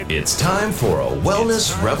It's time for a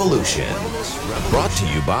Wellness Revolution. Brought to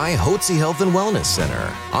you by Hotze Health and Wellness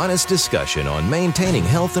Center. Honest discussion on maintaining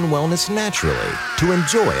health and wellness naturally to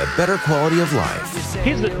enjoy a better quality of life.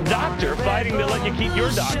 He's the doctor fighting to let you keep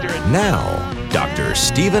your doctor. Now, Dr.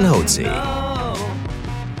 Stephen Hotze.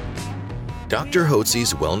 Dr.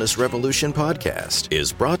 Hotze's Wellness Revolution podcast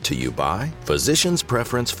is brought to you by Physicians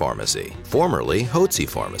Preference Pharmacy, formerly Hotze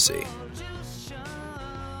Pharmacy.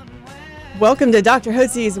 Welcome to Dr.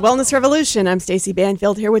 Hotze's Wellness Revolution. I'm Stacey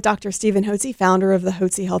Banfield here with Dr. Stephen Hotze, founder of the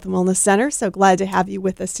Hotze Health and Wellness Center. So glad to have you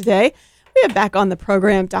with us today. We have back on the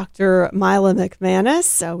program Dr. Mila McManus.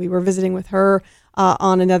 So we were visiting with her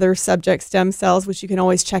on another subject, stem cells, which you can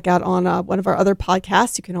always check out on one of our other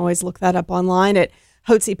podcasts. You can always look that up online at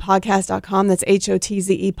hotzepodcast.com. That's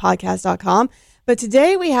HOTZE podcast.com. But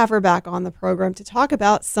today we have her back on the program to talk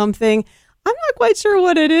about something I'm not quite sure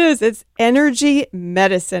what it is. It's energy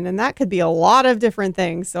medicine, and that could be a lot of different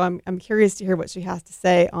things. So I'm curious to hear what she has to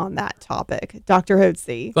say on that topic. Dr.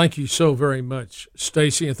 Hotze. Thank you so very much,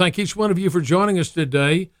 Stacey, and thank each one of you for joining us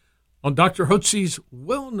today on Dr. Hotze's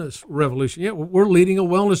Wellness Revolution. Yeah, we're leading a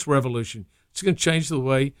wellness revolution. It's going to change the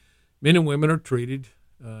way men and women are treated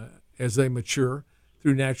as they mature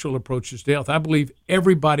through natural approaches to health. I believe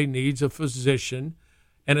everybody needs a physician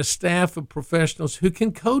and a staff of professionals who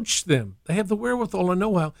can coach them. They have the wherewithal and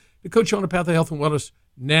know-how to coach you on the path of health and wellness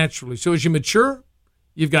naturally. So as you mature,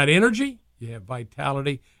 you've got energy, you have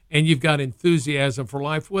vitality, and you've got enthusiasm for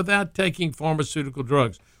life without taking pharmaceutical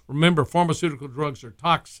drugs. Remember, pharmaceutical drugs are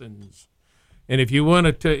toxins. And if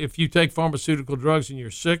you take pharmaceutical drugs and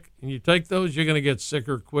you're sick and you take those, you're going to get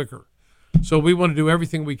sicker quicker. So we want to do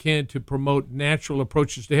everything we can to promote natural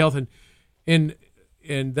approaches to health.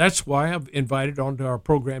 And that's why I've invited onto our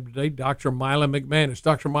program today Dr. Mila McManus.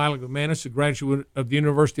 Dr. Mila McManus, a graduate of the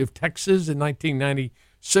University of Texas in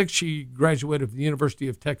 1996. She graduated from the University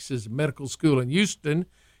of Texas Medical School in Houston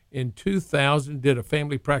in 2000, did a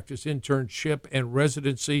family practice internship and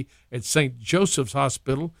residency at St. Joseph's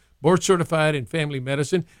Hospital, board certified in family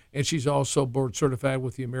medicine, and she's also board certified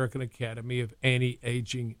with the American Academy of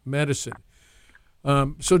Anti-Aging Medicine.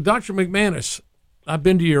 So Dr. McManus, I've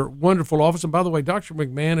been to your wonderful office. And by the way, Dr.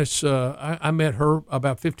 McManus, I met her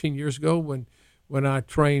about 15 years ago when I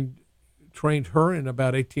trained her and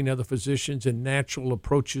about 18 other physicians in natural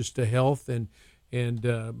approaches to health and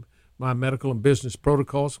my medical and business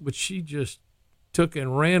protocols, which she just took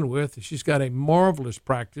and ran with. She's got a marvelous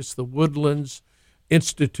practice, the Woodlands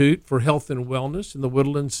Institute for Health and Wellness in the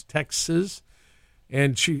Woodlands, Texas.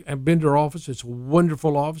 And I've been to her office. It's a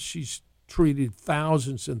wonderful office. She's treated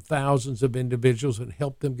thousands and thousands of individuals and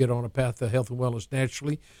helped them get on a path to health and wellness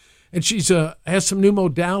naturally. And she's has some new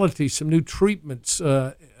modalities, some new treatments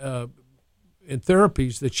and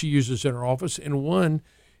therapies that she uses in her office. And one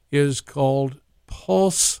is called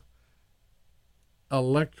pulse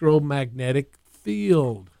electromagnetic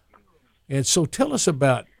field. And so tell us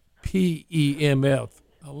about PEMF,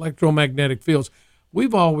 electromagnetic fields.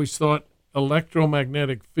 We've always thought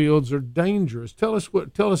electromagnetic fields are dangerous. Tell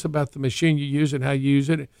us about the machine you use and how you use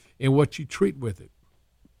it and what you treat with it.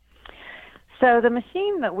 So the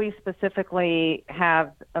machine that we specifically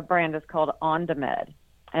have a brand is called OnDemed,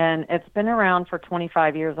 and it's been around for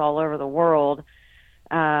 25 years all over the world.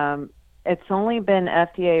 It's only been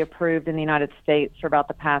FDA approved in the United States for about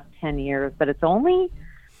the past 10 years, but it's only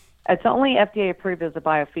FDA approved as a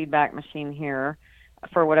biofeedback machine here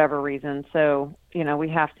for whatever reason. So, we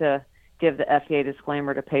have to give the FDA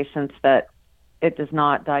disclaimer to patients that it does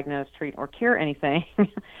not diagnose, treat, or cure anything.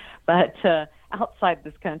 But outside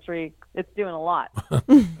this country, it's doing a lot.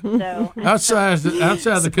 So outside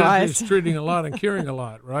the country, it's treating a lot and curing a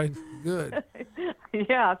lot, right? Good.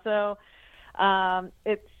 Yeah. So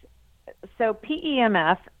so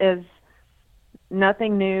PEMF is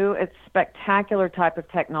nothing new. It's a spectacular type of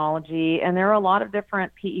technology, and there are a lot of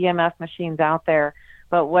different PEMF machines out there.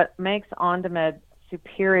 But what makes OnDemed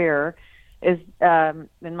superior is,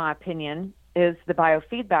 in my opinion, is the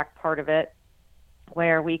biofeedback part of it,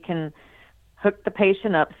 where we can hook the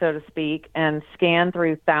patient up, so to speak, and scan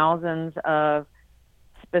through thousands of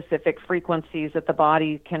specific frequencies that the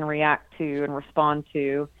body can react to and respond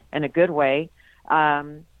to in a good way,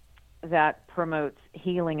 that promotes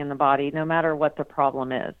healing in the body, no matter what the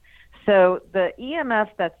problem is. So the EMF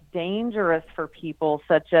that's dangerous for people,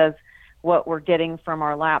 such as what we're getting from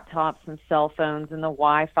our laptops and cell phones and the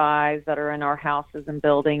Wi-Fis that are in our houses and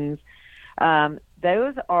buildings,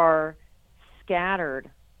 those are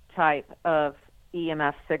scattered type of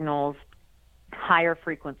EMF signals, higher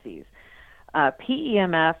frequencies.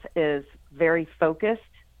 PEMF is very focused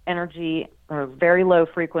energy, or very low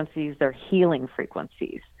frequencies. They're healing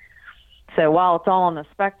frequencies. So while it's all on the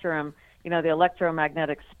spectrum, the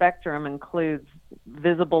electromagnetic spectrum includes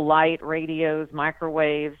visible light, radios,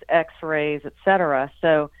 microwaves, X-rays, etc.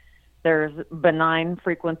 So there's benign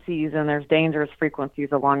frequencies and there's dangerous frequencies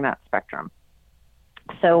along that spectrum.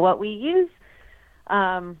 So what we use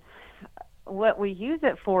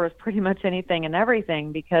it for is pretty much anything and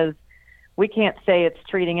everything, because we can't say it's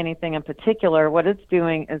treating anything in particular. What it's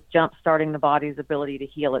doing is jump-starting the body's ability to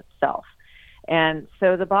heal itself. And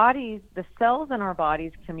so the cells in our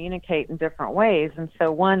bodies communicate in different ways. And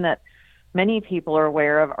so one that many people are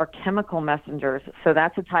aware of are chemical messengers. So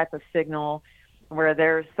that's a type of signal where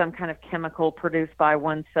there's some kind of chemical produced by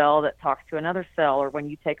one cell that talks to another cell, or when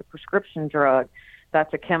you take a prescription drug,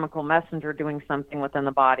 that's a chemical messenger doing something within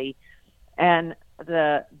the body.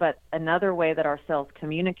 But another way that our cells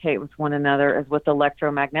communicate with one another is with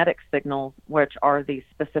electromagnetic signals, which are these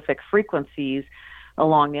specific frequencies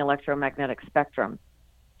along the electromagnetic spectrum.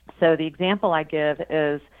 So the example I give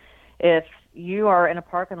is, if you are in a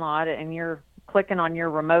parking lot and you're clicking on your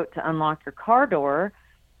remote to unlock your car door,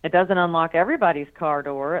 it doesn't unlock everybody's car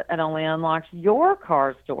door. It only unlocks your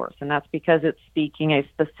car's doors, and that's because it's speaking a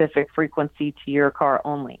specific frequency to your car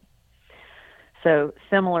only. So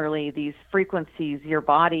similarly, these frequencies your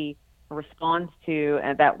body responds to,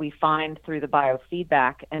 and that we find through the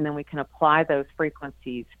biofeedback, and then we can apply those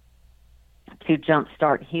frequencies to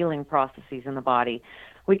jumpstart healing processes in the body.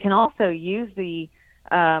 We can also use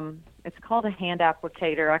it's called a hand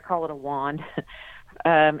applicator. I call it a wand.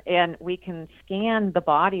 And we can scan the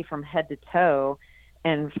body from head to toe,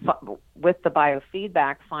 and with the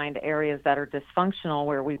biofeedback, find areas that are dysfunctional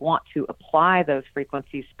where we want to apply those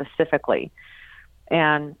frequencies specifically.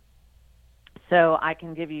 And so I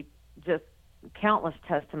can give you just countless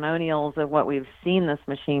testimonials of what we've seen this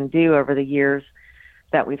machine do over the years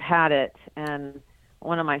that we've had it. And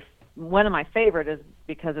one of my favorite is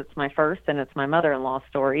because it's my first, and it's my mother-in-law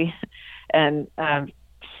story. And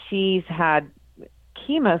she's had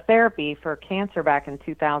chemotherapy for cancer back in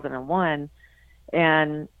 2001,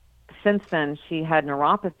 and since then she had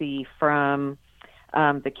neuropathy from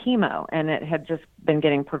the chemo, and it had just been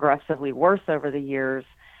getting progressively worse over the years.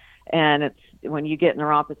 And when you get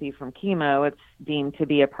neuropathy from chemo, it's deemed to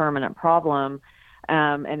be a permanent problem.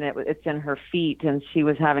 And it's in her feet, and she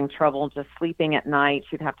was having trouble just sleeping at night.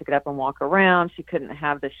 She'd have to get up and walk around. She couldn't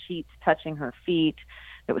have the sheets touching her feet.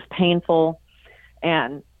 It was painful.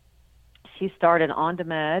 And she started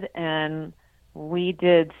OnDemed, and we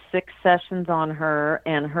did 6 sessions on her,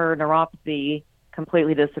 and her neuropathy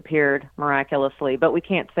completely disappeared miraculously. But we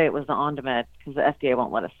can't say it was the OnDemed because the FDA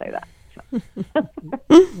won't let us say that. So.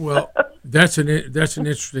 Well, that's an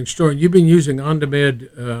interesting story. You've been using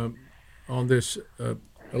OnDemed on this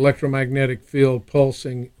electromagnetic field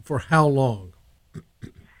pulsing for how long?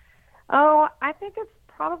 Oh, I think it's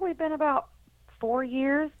probably been about 4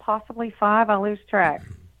 years, possibly 5. I lose track.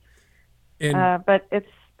 But it's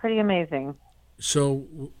pretty amazing. So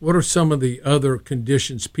what are some of the other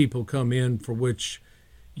conditions people come in for which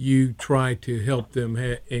you try to help them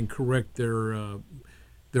and correct their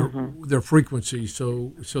frequency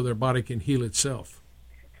so their body can heal itself?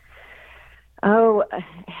 Oh,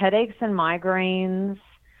 headaches and migraines,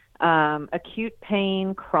 acute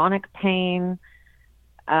pain, chronic pain,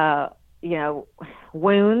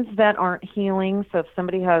 wounds that aren't healing. So if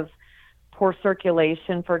somebody has poor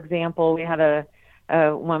circulation, for example, we had a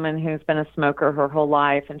woman who's been a smoker her whole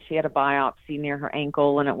life, and she had a biopsy near her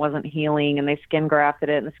ankle, and it wasn't healing, and they skin grafted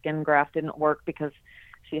it, and the skin graft didn't work because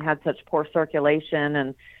she had such poor circulation.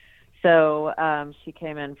 And so she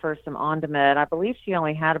came in for some OnDemed. I believe she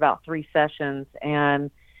only had about 3 sessions, and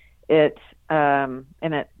it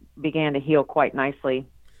began to heal quite nicely.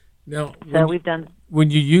 Now, when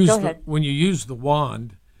you use the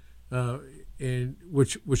wand, and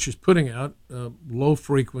which is putting out low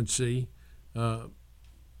frequency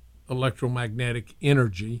electromagnetic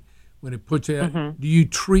energy. When it puts out, do you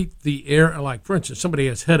treat the air? Like, for instance, somebody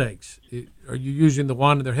has headaches. Are you using the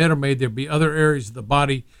wand in their head, or may there be other areas of the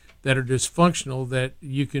body that are dysfunctional that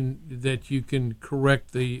you can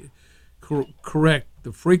correct the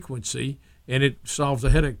frequency, and it solves a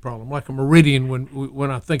headache problem, like a meridian? When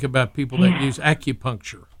I think about people that use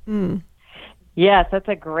acupuncture. Yes, that's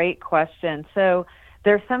a great question. So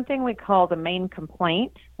there's something we call the main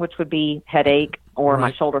complaint, which would be headache or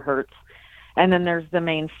my shoulder hurts. And then there's the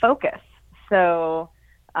main focus. So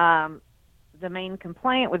the main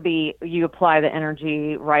complaint would be you apply the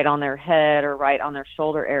energy right on their head or right on their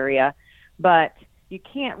shoulder area. But you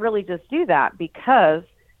can't really just do that, because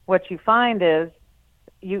what you find is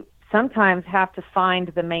you sometimes have to find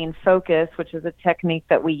the main focus, which is a technique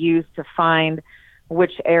that we use to find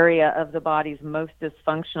which area of the body is most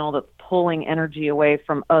dysfunctional that's pulling energy away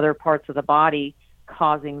from other parts of the body,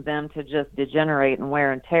 causing them to just degenerate and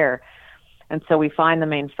wear and tear. And so we find the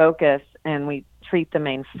main focus and we treat the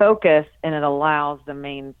main focus, and it allows the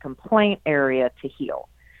main complaint area to heal.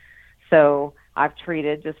 So I've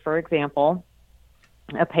treated, just for example,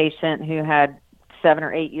 a patient who had 7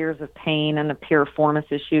 or 8 years of pain and a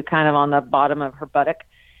piriformis issue kind of on the bottom of her buttock.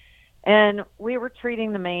 And we were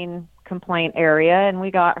treating the main complaint area, and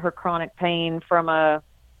we got her chronic pain from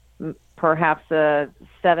perhaps a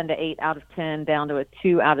 7 to 8 out of 10 down to a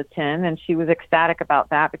 2 out of 10. And she was ecstatic about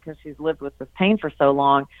that because she's lived with this pain for so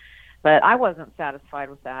long. But I wasn't satisfied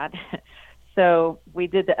with that. So we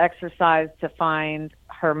did the exercise to find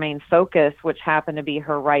her main focus, which happened to be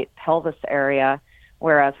her right pelvis area,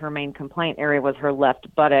 whereas her main complaint area was her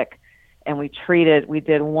left buttock. And we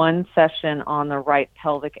did one session on the right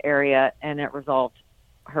pelvic area, and it resolved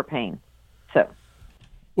her pain. So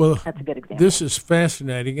that's a good example. This is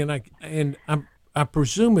fascinating, and I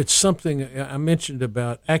presume it's something I mentioned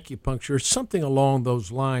about acupuncture. It's something along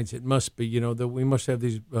those lines. It must be, that we must have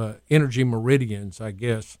these energy meridians, I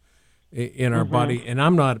guess, in our body. And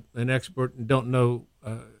I'm not an expert and don't know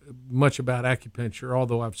much about acupuncture,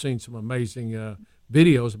 although I've seen some amazing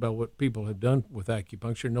videos about what people have done with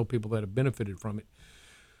acupuncture, know people that have benefited from it.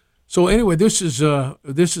 So anyway, this is a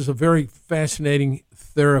very fascinating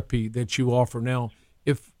therapy that you offer. Now,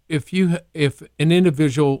 if an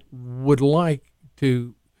individual would like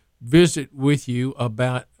to visit with you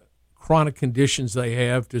about chronic conditions they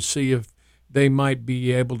have to see if they might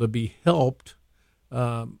be able to be helped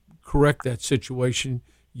correct that situation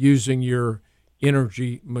using your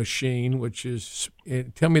energy machine, which is,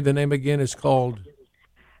 tell me the name again, it's called?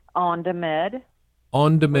 OnDemed.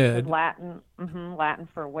 OnDemed. Latin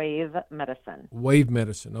for wave medicine. Wave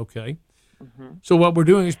medicine, okay. So what we're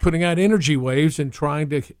doing is putting out energy waves and trying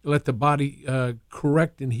to let the body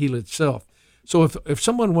correct and heal itself. So if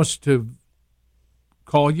someone wants to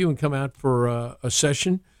call you and come out for a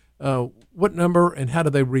session, what number and how do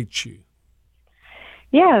they reach you?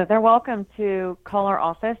 Yeah, they're welcome to call our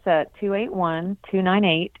office at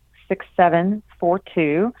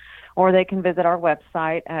 281-298-6742, or they can visit our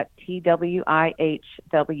website at twihw.com,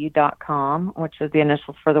 which is the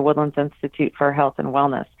initials for the Woodlands Institute for Health and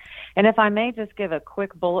Wellness. And if I may just give a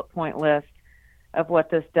quick bullet point list of what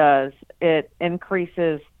this does, it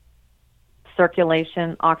increases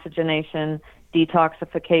circulation, oxygenation,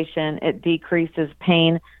 detoxification, it decreases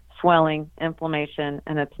pain, swelling, inflammation,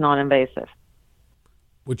 and it's non-invasive.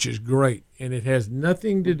 Which is great, and it has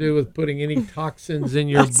nothing to do with putting any toxins in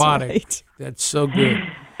your body. Right. That's so good.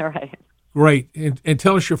 All right. Great. And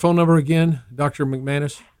tell us your phone number again, Dr.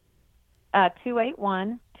 McManus.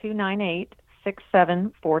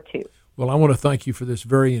 281-298-6742. Well, I want to thank you for this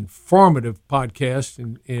very informative podcast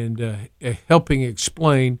and helping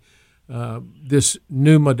explain this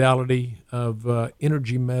new modality of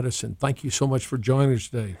energy medicine. Thank you so much for joining us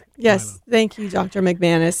today. Yes, Mila. Thank you, Dr.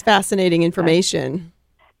 McManus. Fascinating information.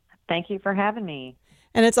 Thank you for having me.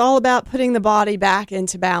 And it's all about putting the body back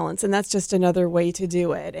into balance, and that's just another way to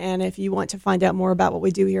do it. And if you want to find out more about what we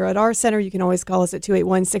do here at our center, you can always call us at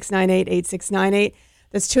 281-698-8698.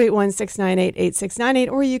 That's 281-698-8698,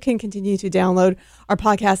 or you can continue to download our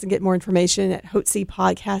podcast and get more information at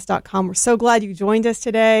hotsipodcast.com. We're so glad you joined us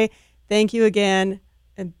today. Thank you again.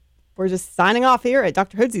 And we're just signing off here at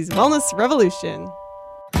Dr. Hotze's Wellness Revolution.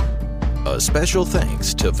 A special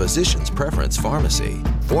thanks to Physicians Preference Pharmacy,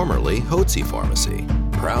 formerly Hotze Pharmacy,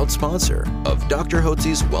 proud sponsor of Dr.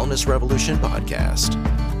 Hotze's Wellness Revolution podcast.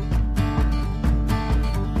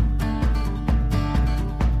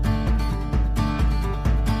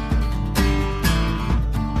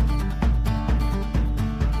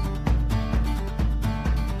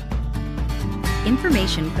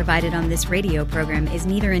 Information provided on this radio program is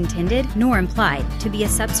neither intended nor implied to be a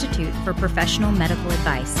substitute for professional medical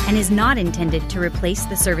advice and is not intended to replace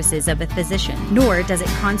the services of a physician, nor does it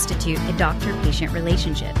constitute a doctor-patient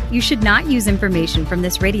relationship. You should not use information from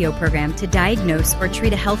this radio program to diagnose or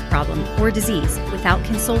treat a health problem or disease without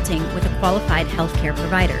consulting with a qualified healthcare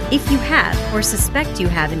provider. If you have or suspect you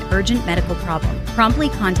have an urgent medical problem, promptly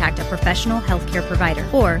contact a professional healthcare provider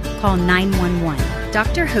or call 911.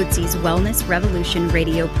 Dr. Hotze's Wellness Revolution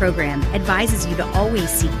radio program advises you to always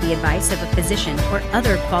seek the advice of a physician or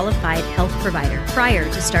other qualified health provider prior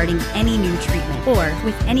to starting any new treatment or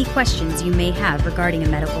with any questions you may have regarding a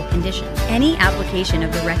medical condition. Any application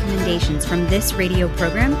of the recommendations from this radio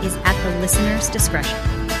program is at the listener's discretion.